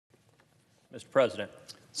Mr. President.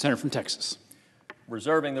 Senator from Texas.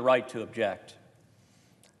 Reserving the right to object.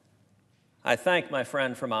 I thank my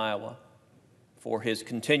friend from Iowa for his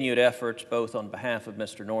continued efforts both on behalf of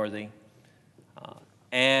Mr. Northey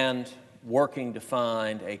and working to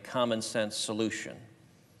find a common-sense solution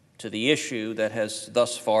to the issue that has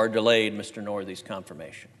thus far delayed Mr. Northey's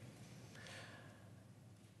confirmation.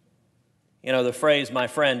 You know, the phrase "my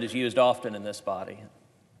friend" is used often in this body.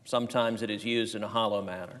 Sometimes it is used in a hollow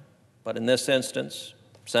manner. But in this instance,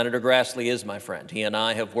 Senator Grassley is my friend. He and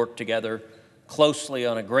I have worked together closely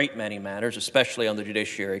on a great many matters, especially on the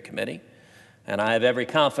Judiciary Committee, and I have every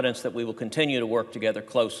confidence that we will continue to work together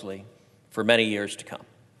closely for many years to come.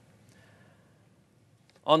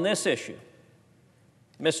 On this issue,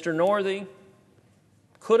 Mr. Northey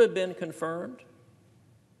could have been confirmed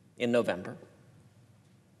in November.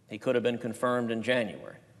 He could have been confirmed in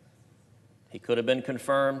January. He could have been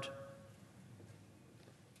confirmed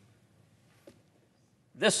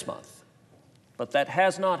this month, but that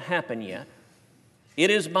has not happened yet. It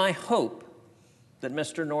is my hope that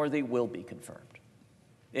Mr. Northey will be confirmed.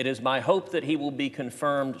 It is my hope that he will be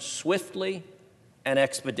confirmed swiftly and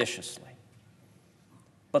expeditiously.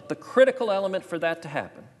 But the critical element for that to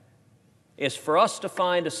happen is for us to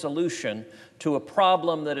find a solution to a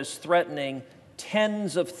problem that is threatening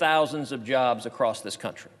tens of thousands of jobs across this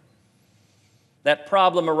country. That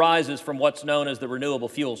problem arises from what's known as the Renewable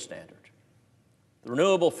Fuel Standard. The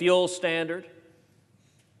Renewable Fuel Standard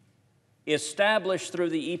established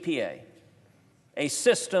through the EPA a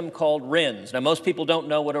system called RINs. Now, most people don't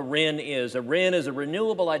know what a RIN is. A RIN is a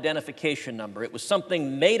Renewable Identification Number. It was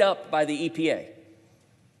something made up by the EPA.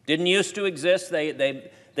 Didn't used to exist.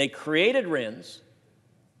 They created RINs,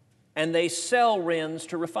 and they sell RINs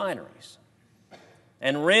to refineries.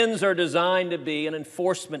 And RINs are designed to be an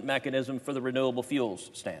enforcement mechanism for the Renewable Fuels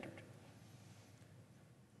Standard.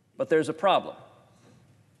 But there's a problem.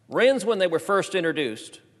 RINs, when they were first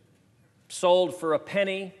introduced, sold for a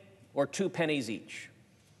penny or 2 pennies each.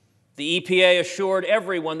 The EPA assured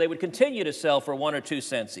everyone they would continue to sell for 1 or 2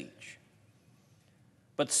 cents each.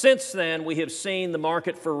 But since then, we have seen the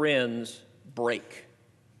market for RINs break.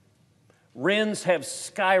 RINs have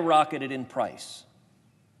skyrocketed in price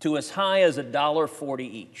to as high as $1.40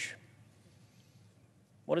 each.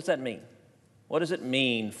 What does that mean? What does it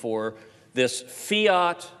mean for this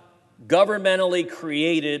fiat, governmentally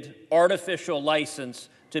created artificial license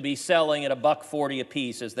to be selling at $1.40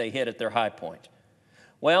 apiece as they hit at their high point?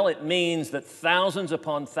 Well, it means that thousands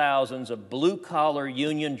upon thousands of blue-collar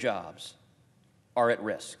union jobs are at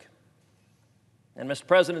risk. And, Mr.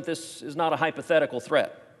 President, this is not a hypothetical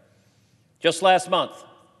threat. Just last month,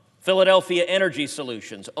 Philadelphia Energy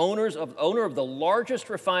Solutions, owner of the largest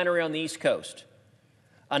refinery on the East Coast,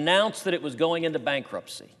 announced that it was going into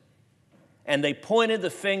bankruptcy. And they pointed the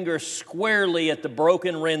finger squarely at the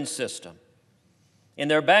broken RIN system. In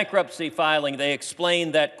their bankruptcy filing, they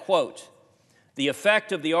explained that, quote, "The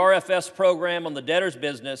effect of the RFS program on the debtor's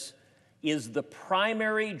business is the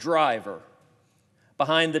primary driver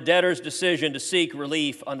behind the debtor's decision to seek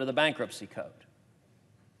relief under the bankruptcy code."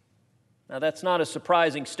 Now, that's not a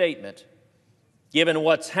surprising statement, given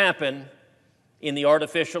what's happened in the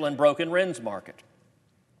artificial and broken RINs market.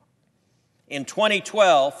 In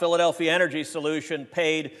 2012, Philadelphia Energy Solution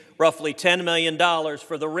paid roughly $10 million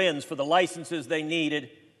for the RINs, for the licenses they needed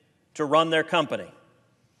to run their company.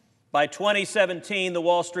 By 2017, the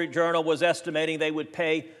Wall Street Journal was estimating they would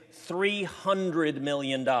pay $300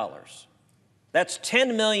 million. That's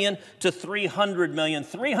 $10 million to $300 million.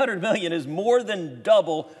 $300 million is more than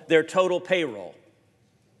double their total payroll.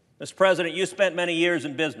 Mr. President, you spent many years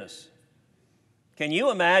in business. Can you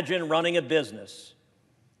imagine running a business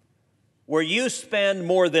where you spend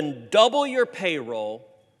more than double your payroll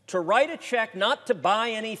to write a check not to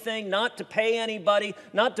buy anything, not to pay anybody,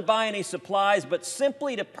 not to buy any supplies, but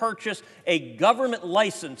simply to purchase a government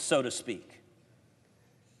license, so to speak?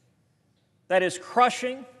 That is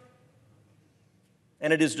crushing,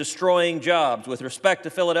 and it is destroying jobs. With respect to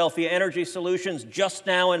Philadelphia Energy Solutions, just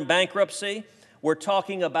now in bankruptcy, we're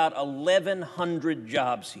talking about 1,100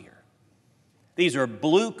 jobs here. These are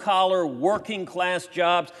blue-collar, working-class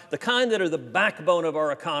jobs, the kind that are the backbone of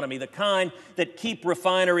our economy, the kind that keep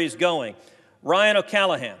refineries going. Ryan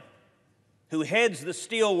O'Callaghan, who heads the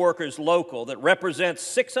steelworkers local that represents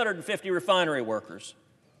 650 refinery workers,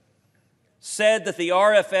 said that the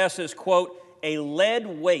RFS is, quote, a lead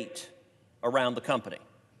weight around the company.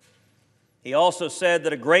 He also said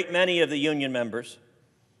that a great many of the union members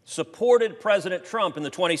supported President Trump in the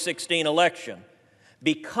 2016 election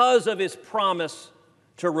because of his promise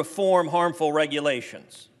to reform harmful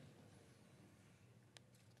regulations.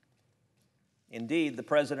 Indeed, the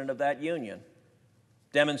president of that union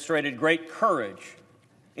demonstrated great courage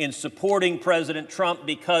in supporting President Trump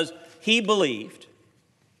because he believed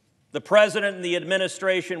the president and the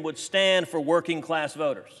administration would stand for working-class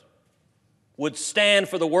voters, would stand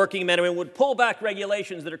for the working men and women, would pull back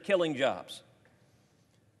regulations that are killing jobs.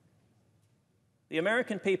 The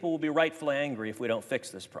American people will be rightfully angry if we don't fix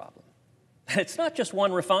this problem. It's not just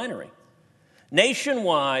one refinery.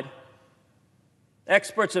 Nationwide,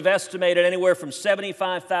 experts have estimated anywhere from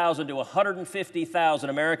 75,000 to 150,000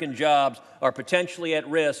 American jobs are potentially at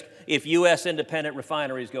risk if U.S. independent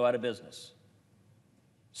refineries go out of business.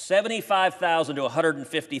 75,000 to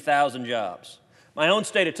 150,000 jobs. My own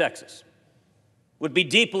state of Texas would be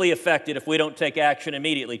deeply affected if we don't take action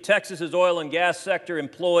immediately. Texas's oil and gas sector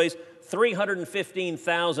employs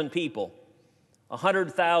 315,000 people,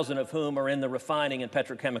 100,000 of whom are in the refining and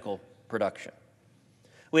petrochemical production.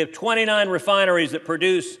 We have 29 refineries that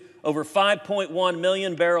produce over 5.1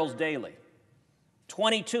 million barrels daily.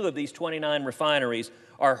 22 of these 29 refineries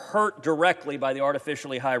are hurt directly by the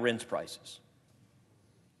artificially high RINs prices.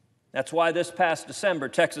 That's why this past December,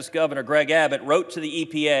 Texas Governor Greg Abbott wrote to the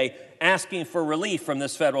EPA asking for relief from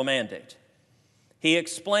this federal mandate. He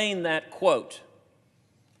explained that, quote,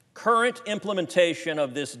 current implementation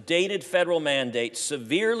of this dated federal mandate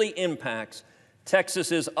severely impacts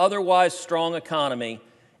Texas's otherwise strong economy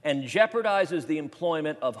and jeopardizes the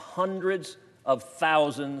employment of hundreds of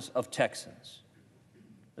thousands of Texans.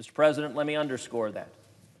 Mr. President, let me underscore that.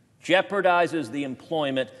 Jeopardizes the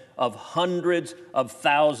employment of hundreds of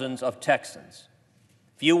thousands of Texans.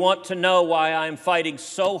 If you want to know why I'm fighting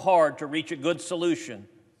so hard to reach a good solution,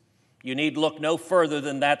 you need look no further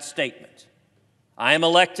than that statement. I am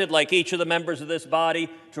elected, like each of the members of this body,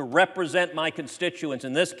 to represent my constituents,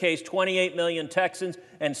 in this case 28 million Texans,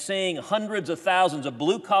 and seeing hundreds of thousands of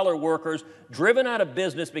blue-collar workers driven out of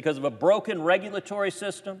business because of a broken regulatory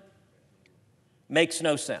system makes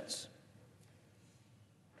no sense.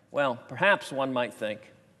 Well, perhaps one might think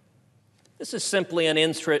this is simply an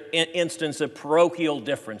instance of parochial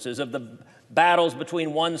differences, of the battles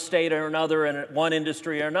between one state or another and one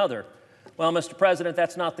industry or another. Well, Mr. President,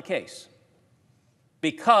 that's not the case.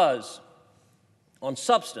 Because, on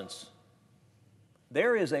substance,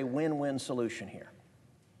 there is a win-win solution here.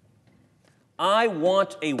 I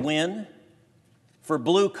want a win for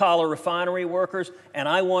blue-collar refinery workers, and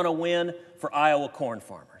I want a win for Iowa corn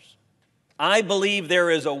farmers. I believe there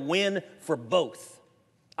is a win for both.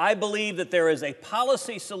 I believe that there is a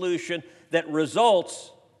policy solution that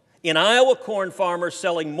results in Iowa corn farmers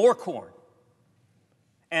selling more corn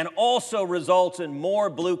and also results in more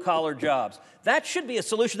blue-collar jobs. That should be a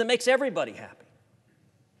solution that makes everybody happy.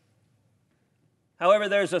 However,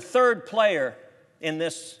 there's a third player in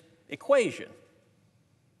this equation,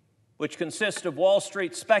 which consists of Wall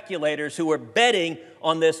Street speculators who are betting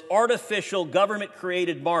on this artificial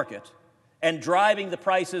government-created market and driving the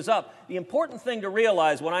prices up. The important thing to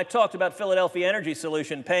realize when I talked about Philadelphia Energy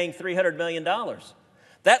Solution paying $300 million,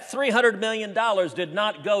 that $300 million did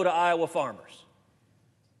not go to Iowa farmers.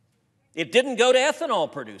 It didn't go to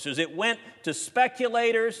ethanol producers. It went to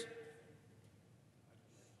speculators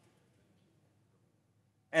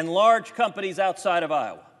and large companies outside of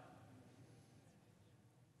Iowa.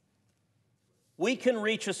 We can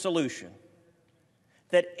reach a solution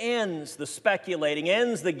that ends the speculating,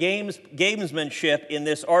 ends the gamesmanship in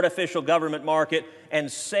this artificial government market,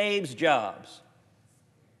 and saves jobs.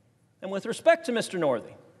 And with respect to Mr.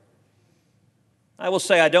 Northey, I will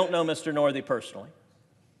say I don't know Mr. Northey personally.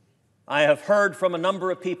 I have heard from a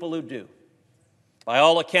number of people who do. By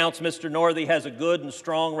all accounts, Mr. Northey has a good and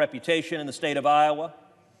strong reputation in the state of Iowa.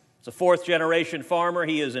 As a fourth-generation farmer,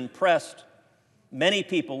 he has impressed many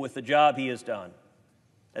people with the job he has done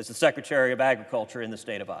as the Secretary of Agriculture in the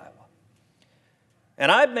state of Iowa.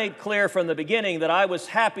 And I've made clear from the beginning that I was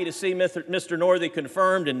happy to see Mr. Northey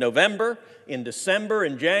confirmed in November, in December,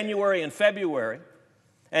 in January, and February.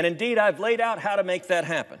 And indeed, I've laid out how to make that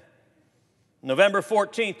happen. November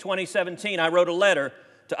 14, 2017, I wrote a letter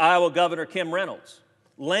to Iowa Governor Kim Reynolds,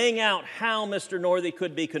 laying out how Mr. Northey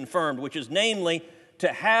could be confirmed, which is namely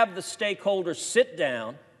to have the stakeholders sit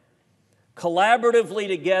down collaboratively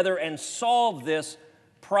together and solve this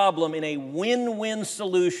problem in a win-win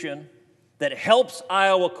solution that helps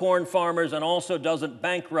Iowa corn farmers and also doesn't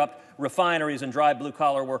bankrupt refineries and drive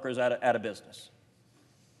blue-collar workers out of business.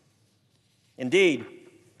 Indeed,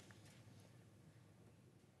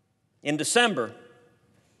 in December,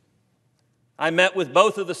 I met with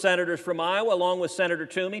both of the senators from Iowa, along with Senator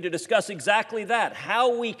Toomey, to discuss exactly that,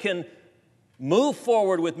 how we can move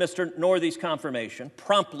forward with Mr. Northey's confirmation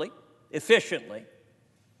promptly, efficiently,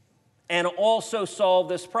 and also solve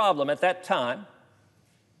this problem. At that time,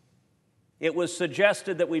 it was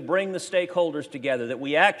suggested that we bring the stakeholders together, that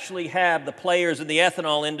we actually have the players in the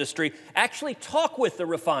ethanol industry actually talk with the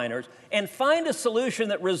refiners and find a solution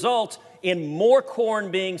that results in more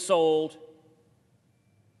corn being sold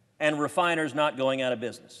and refiners not going out of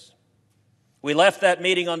business. We left that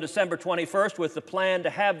meeting on December 21st with the plan to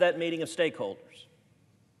have that meeting of stakeholders.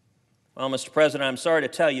 Well, Mr. President, I'm sorry to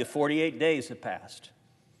tell you, 48 days have passed,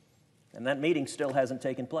 and that meeting still hasn't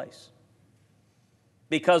taken place.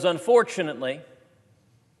 Because unfortunately,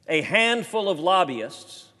 a handful of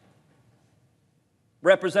lobbyists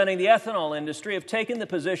representing the ethanol industry have taken the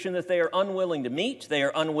position that they are unwilling to meet, they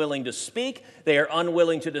are unwilling to speak, they are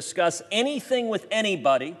unwilling to discuss anything with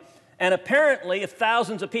anybody, and apparently if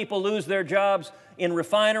thousands of people lose their jobs in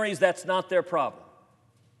refineries, that's not their problem.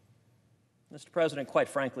 Mr. President, quite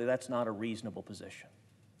frankly, that's not a reasonable position.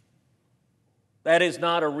 That is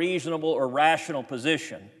not a reasonable or rational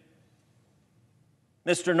position.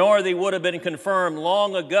 Mr. Northey would have been confirmed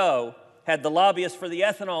long ago had the lobbyists for the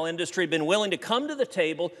ethanol industry been willing to come to the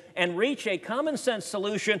table and reach a common sense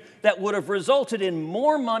solution that would have resulted in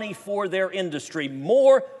more money for their industry,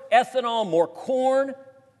 more ethanol, more corn.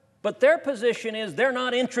 But their position is they're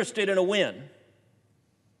not interested in a win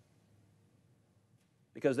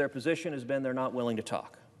because their position has been they're not willing to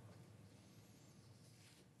talk.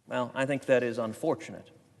 Well, I think that is unfortunate,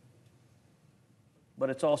 but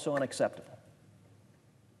it's also unacceptable.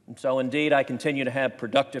 And so, indeed, I continue to have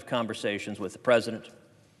productive conversations with the President,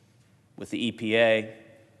 with the EPA,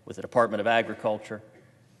 with the Department of Agriculture,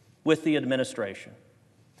 with the administration,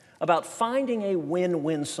 about finding a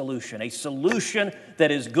win-win solution, a solution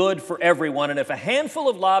that is good for everyone. And if a handful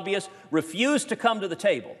of lobbyists refuse to come to the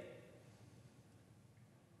table,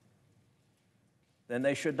 then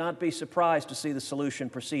they should not be surprised to see the solution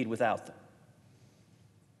proceed without them.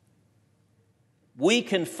 We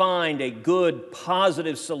can find a good,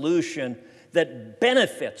 positive solution that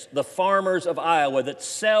benefits the farmers of Iowa, that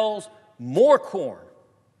sells more corn.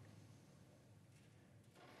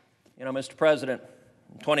 You know, Mr. President,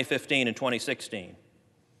 in 2015 and 2016,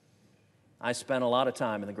 I spent a lot of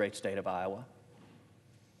time in the great state of Iowa.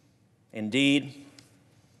 Indeed,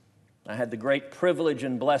 I had the great privilege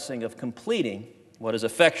and blessing of completing what is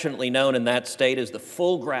affectionately known in that state as the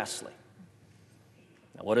full Grassley.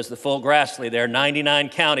 Now, what is the full Grassley? There are 99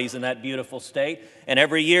 counties in that beautiful state, and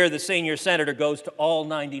every year the senior senator goes to all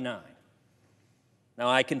 99. Now,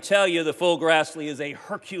 I can tell you the full Grassley is a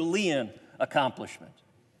Herculean accomplishment,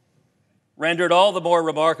 rendered all the more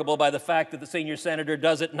remarkable by the fact that the senior senator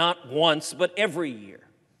does it not once, but every year.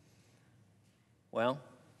 Well,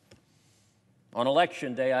 on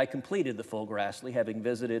Election Day, I completed the full Grassley, having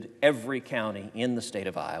visited every county in the state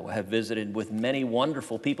of Iowa, have visited with many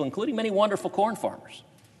wonderful people, including many wonderful corn farmers,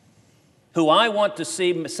 who I want to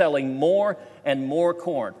see selling more and more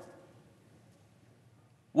corn.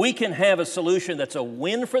 We can have a solution that's a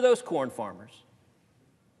win for those corn farmers,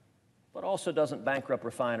 but also doesn't bankrupt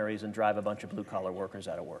refineries and drive a bunch of blue-collar workers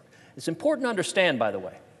out of work. It's important to understand, by the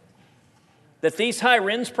way, that these high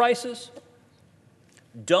RINs prices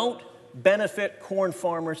don't benefit corn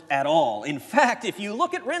farmers at all. In fact, if you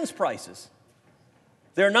look at RINs prices,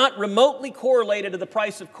 they're not remotely correlated to the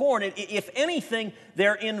price of corn. If anything,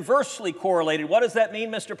 they're inversely correlated. What does that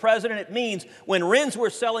mean, Mr. President? It means when RINs were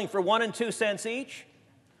selling for 1 and 2 cents each,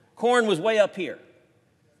 corn was way up here.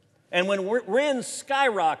 And when RINs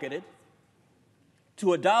skyrocketed to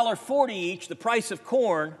 $1.40 each, the price of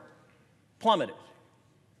corn plummeted.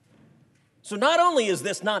 So not only is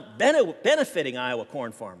this not benefiting Iowa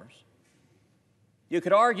corn farmers, you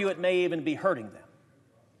could argue it may even be hurting them.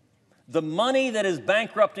 The money that is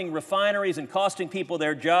bankrupting refineries and costing people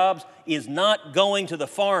their jobs is not going to the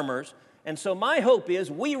farmers. And so my hope is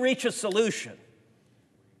we reach a solution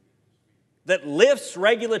that lifts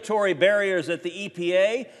regulatory barriers at the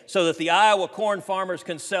EPA so that the Iowa corn farmers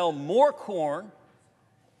can sell more corn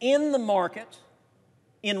in the market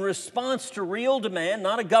in response to real demand,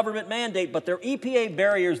 not a government mandate, but they're EPA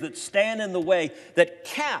barriers that stand in the way, that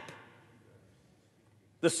cap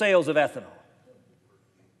the sales of ethanol.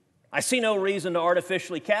 I see no reason to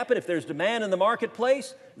artificially cap it. If there's demand in the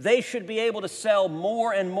marketplace, they should be able to sell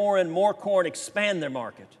more and more and more corn, expand their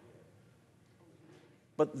market.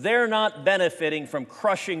 But they're not benefiting from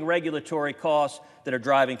crushing regulatory costs that are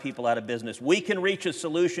driving people out of business. We can reach a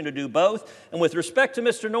solution to do both. And with respect to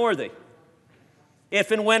Mr. Northey,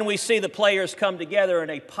 if and when we see the players come together in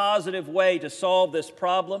a positive way to solve this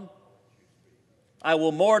problem, I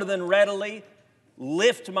will more than readily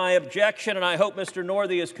lift my objection, and I hope Mr.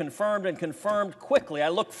 Northey is confirmed and confirmed quickly. I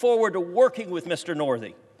look forward to working with Mr.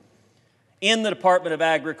 Northey in the Department of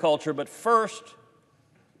Agriculture, but first,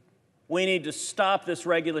 we need to stop this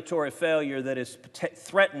regulatory failure that is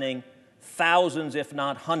threatening thousands, if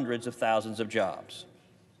not hundreds of thousands of jobs.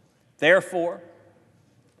 Therefore,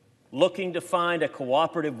 looking to find a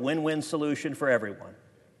cooperative win-win solution for everyone,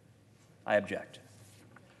 I object.